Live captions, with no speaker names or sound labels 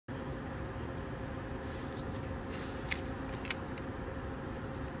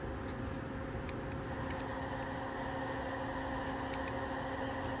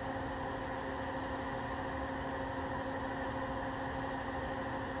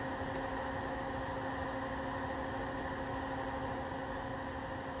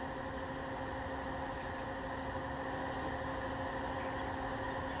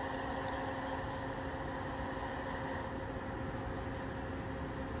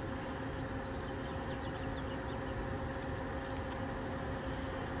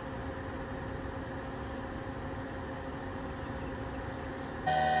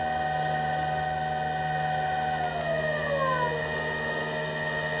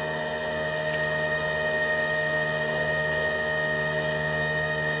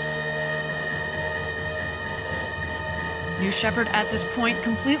New Shepard at this point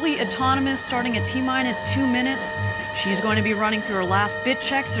completely autonomous, starting at T-minus 2 minutes. She's going to be running through her last bit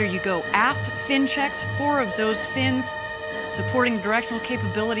checks. There you go, aft fin checks, 4 of those fins supporting the directional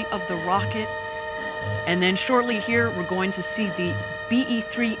capability of the rocket. And then shortly here, we're going to see the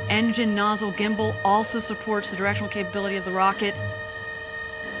BE-3 engine nozzle gimbal also supports the directional capability of the rocket.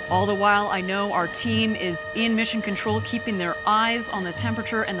 All the while, I know our team is in mission control, keeping their eyes on the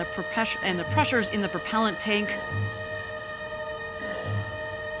temperature and the pressures in the propellant tank.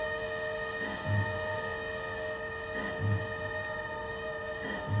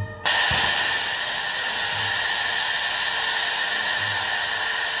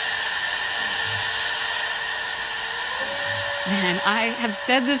 Man, I have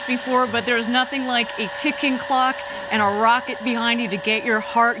said this before, but there's nothing like a ticking clock and a rocket behind you to get your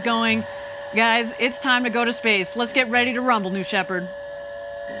heart going. Guys, it's time to go to space. Let's get ready to rumble, New Shepard.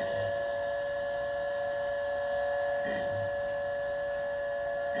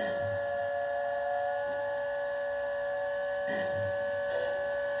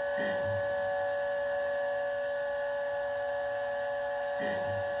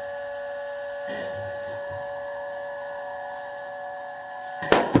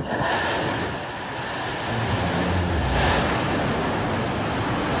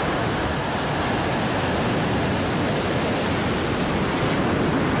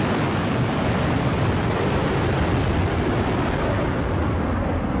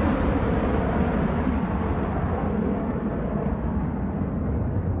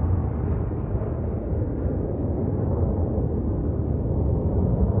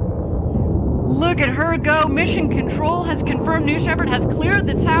 Look at her go. Mission Control has confirmed New Shepard has cleared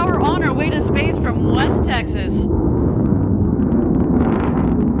the tower on her way to space from West Texas.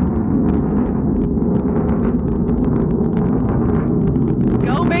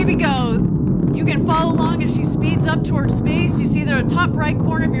 Go, baby, go. You can follow along as she speeds up towards space. You see there at the top right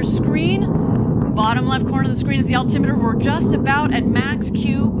corner of your screen. Bottom left corner of the screen is the altimeter. We're just about at max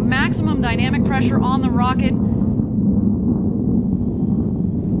Q, maximum dynamic pressure on the rocket.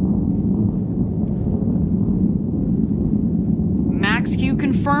 Max Q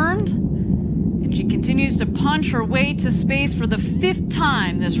confirmed, and she continues to punch her way to space for the 5th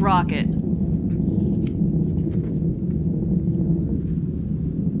time, this rocket.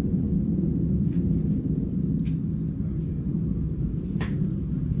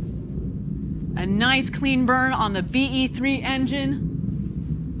 A nice clean burn on the BE-3 engine.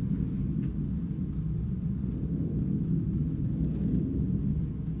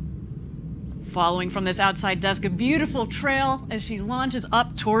 Following from this outside desk, a beautiful trail as she launches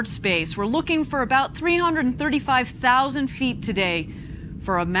up towards space. We're looking for about 335,000 feet today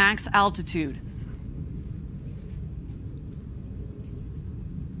for a max altitude.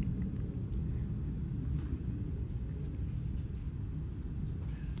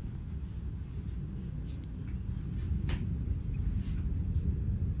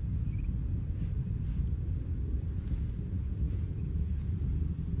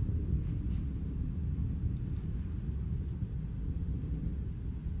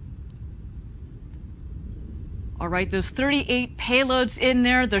 All right, those 38 payloads in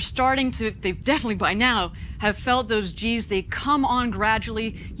there, they've definitely by now have felt those Gs. They come on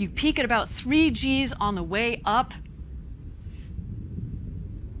gradually. You peak at about 3 Gs on the way up.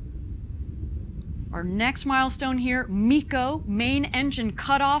 Our next milestone here, MECO, main engine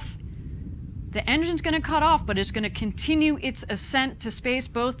cutoff. The engine's gonna cut off, but it's gonna continue its ascent to space,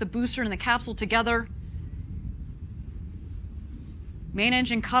 both the booster and the capsule together. Main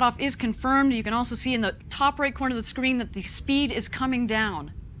engine cutoff is confirmed. You can also see in the top right corner of the screen that the speed is coming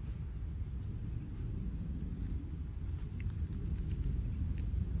down.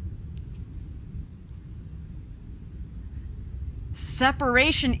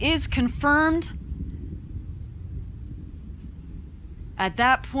 Separation is confirmed. At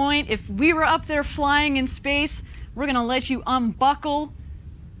that point, if we were up there flying in space, we're gonna let you unbuckle,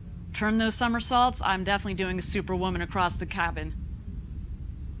 turn those somersaults. I'm definitely doing a superwoman across the cabin.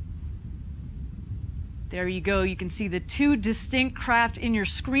 There you go. You can see the 2 distinct craft in your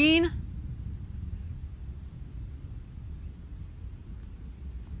screen.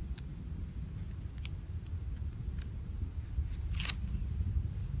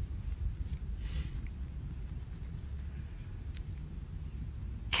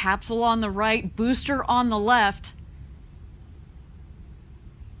 Capsule on the right, booster on the left.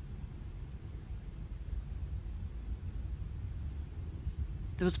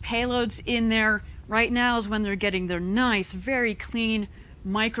 Those payloads in there right now is when they're getting their nice, very clean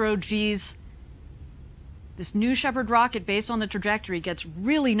micro Gs. This New Shepard rocket, based on the trajectory, gets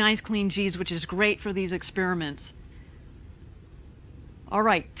really nice clean Gs, which is great for these experiments. All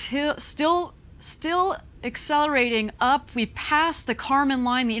right, still accelerating up. We passed the Kármán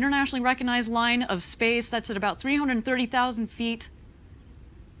line, the internationally recognized line of space. That's at about 330,000 feet.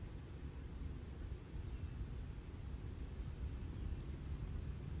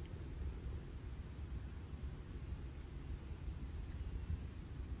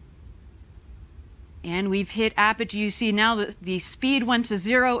 And we've hit apogee. You see now that the speed went to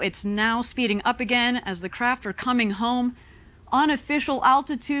 0. It's now speeding up again as the craft are coming home. Unofficial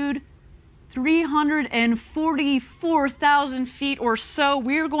altitude, 344,000 feet or so.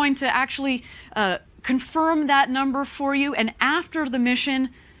 We're going to actually confirm that number for you. And after the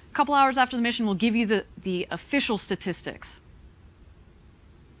mission, a couple hours after the mission, we'll give you the official statistics.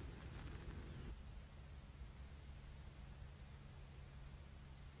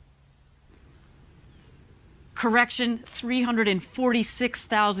 Correction,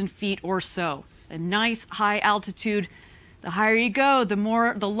 346,000 feet or so. A nice high altitude. The higher you go, the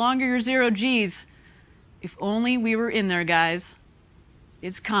longer your 0 Gs. If only we were in there, guys.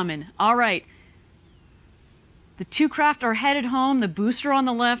 It's coming. All right. The two craft are headed home. The booster on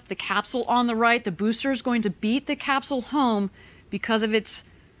the left, the capsule on the right. The booster is going to beat the capsule home because of its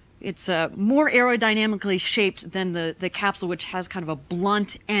more aerodynamically shaped than the capsule, which has kind of a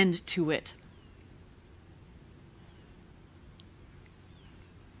blunt end to it.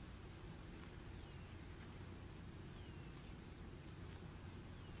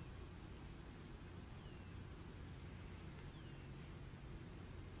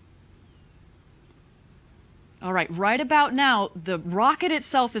 All right, right about now, the rocket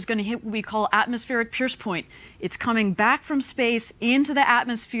itself is going to hit what we call atmospheric pierce point. It's coming back from space into the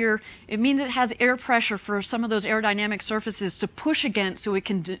atmosphere. It means it has air pressure for some of those aerodynamic surfaces to push against so it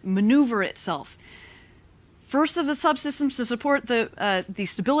can maneuver itself. First of the subsystems to support the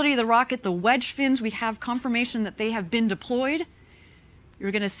stability of the rocket, the wedge fins, we have confirmation that they have been deployed.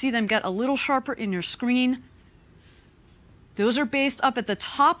 You're going to see them get a little sharper in your screen. Those are based up at the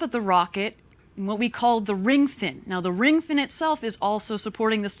top of the rocket in what we call the ring fin. Now, the ring fin itself is also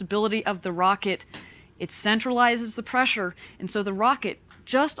supporting the stability of the rocket. It centralizes the pressure, and so the rocket,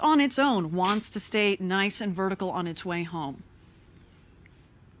 just on its own, wants to stay nice and vertical on its way home.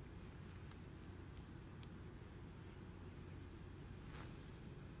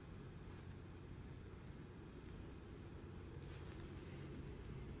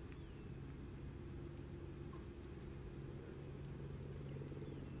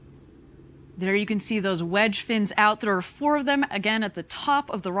 There you can see those wedge fins out. There are 4 of them, again, at the top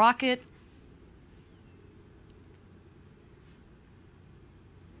of the rocket.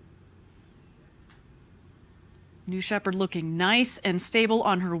 New Shepard looking nice and stable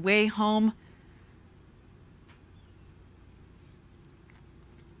on her way home.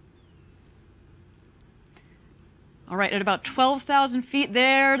 All right, at about 12,000 feet,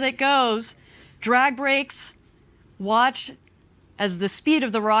 there that goes. Drag brakes. Watch as the speed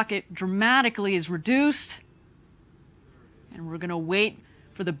of the rocket dramatically is reduced. And we're going to wait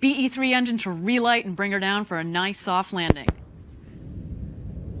for the BE-3 engine to relight and bring her down for a nice soft landing.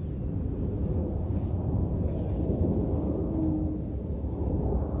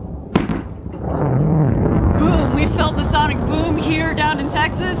 Boom! We felt the sonic boom here down in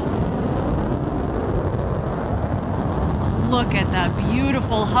Texas. Look at that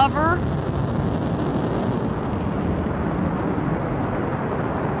beautiful hover.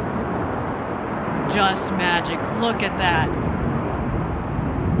 Just magic. Look at that.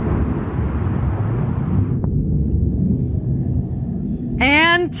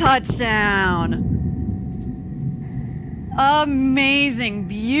 And touchdown. Amazing.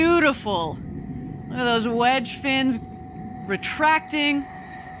 Beautiful. Look at those wedge fins retracting.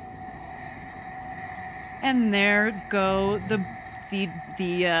 And there go the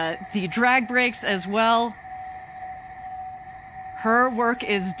drag brakes as well. Her work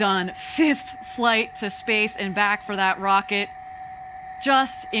is done. 5th flight to space and back for that rocket.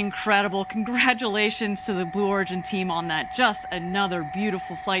 Just incredible. Congratulations to the Blue Origin team on that. Just another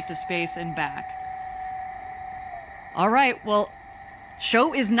beautiful flight to space and back. All right, well,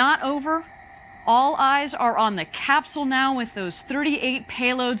 show is not over. All eyes are on the capsule now with those 38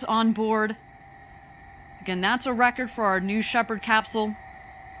 payloads on board. Again, that's a record for our New Shepard capsule.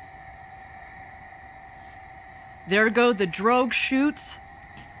 There go the drogue chutes.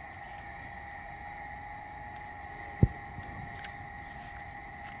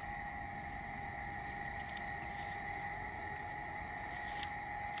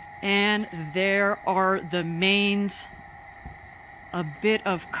 And there are the mains. A bit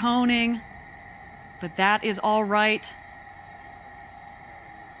of coning, but that is all right.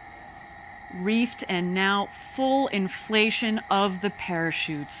 reefed, and now full inflation of the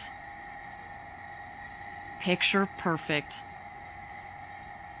parachutes. Picture perfect.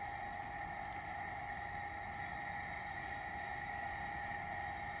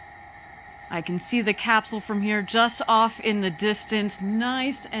 I can see the capsule from here just off in the distance.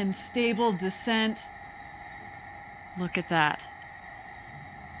 Nice and stable descent. Look at that.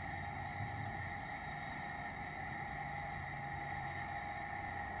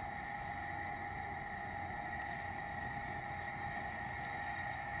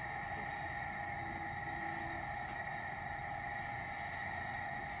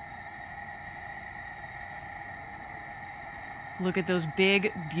 Look at those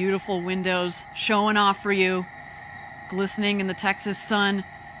big, beautiful windows showing off for you, glistening in the Texas sun.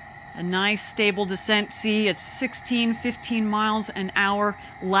 A nice, stable descent. See, it's 16, 15 miles an hour.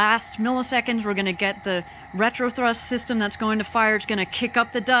 Last milliseconds, we're going to get the retrothrust system that's going to fire. It's going to kick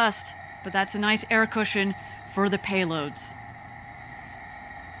up the dust, but that's a nice air cushion for the payloads.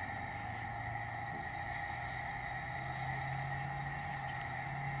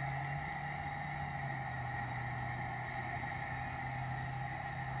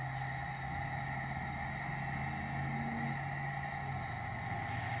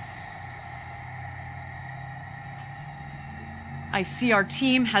 I see our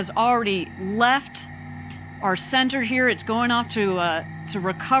team has already left our center here. It's going off to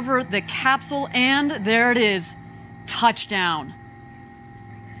recover the capsule, and there it is, touchdown.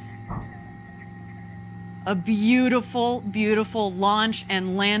 A beautiful, beautiful launch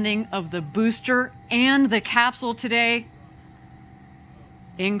and landing of the booster and the capsule today.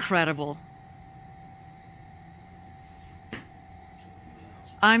 Incredible.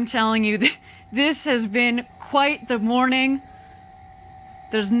 I'm telling you, this has been quite the morning.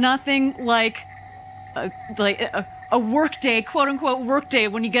 There's nothing like a work day, quote unquote work day,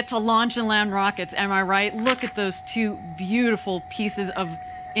 when you get to launch and land rockets. Am I right? Look at those two beautiful pieces of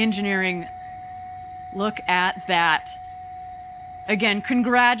engineering. Look at that. Again,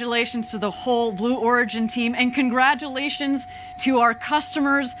 congratulations to the whole Blue Origin team, and congratulations to our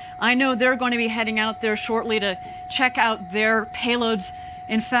customers. I know they're going to be heading out there shortly to check out their payloads.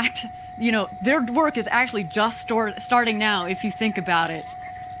 In fact, you know, their work is actually just starting now, if you think about it.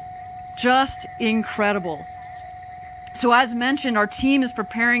 Just incredible. So as mentioned, our team is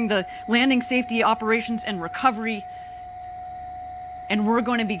preparing the landing safety operations and recovery, and we're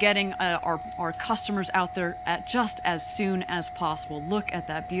going to be getting our customers out there at just as soon as possible. Look at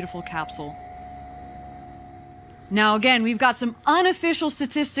that beautiful capsule. Now again, we've got some unofficial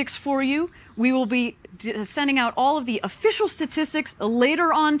statistics for you. We will be sending out all of the official statistics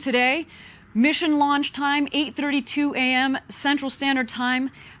later on today. Mission launch time, 8:32 a.m. Central Standard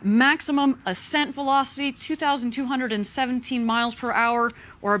Time. Maximum ascent velocity, 2,217 miles per hour,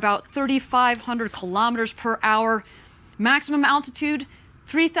 or about 3,500 kilometers per hour. Maximum altitude,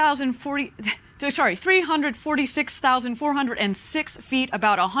 346,406 feet,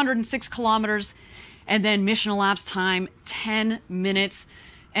 about 106 kilometers. And then mission elapsed time, 10 minutes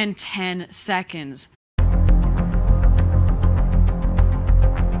and 10 seconds.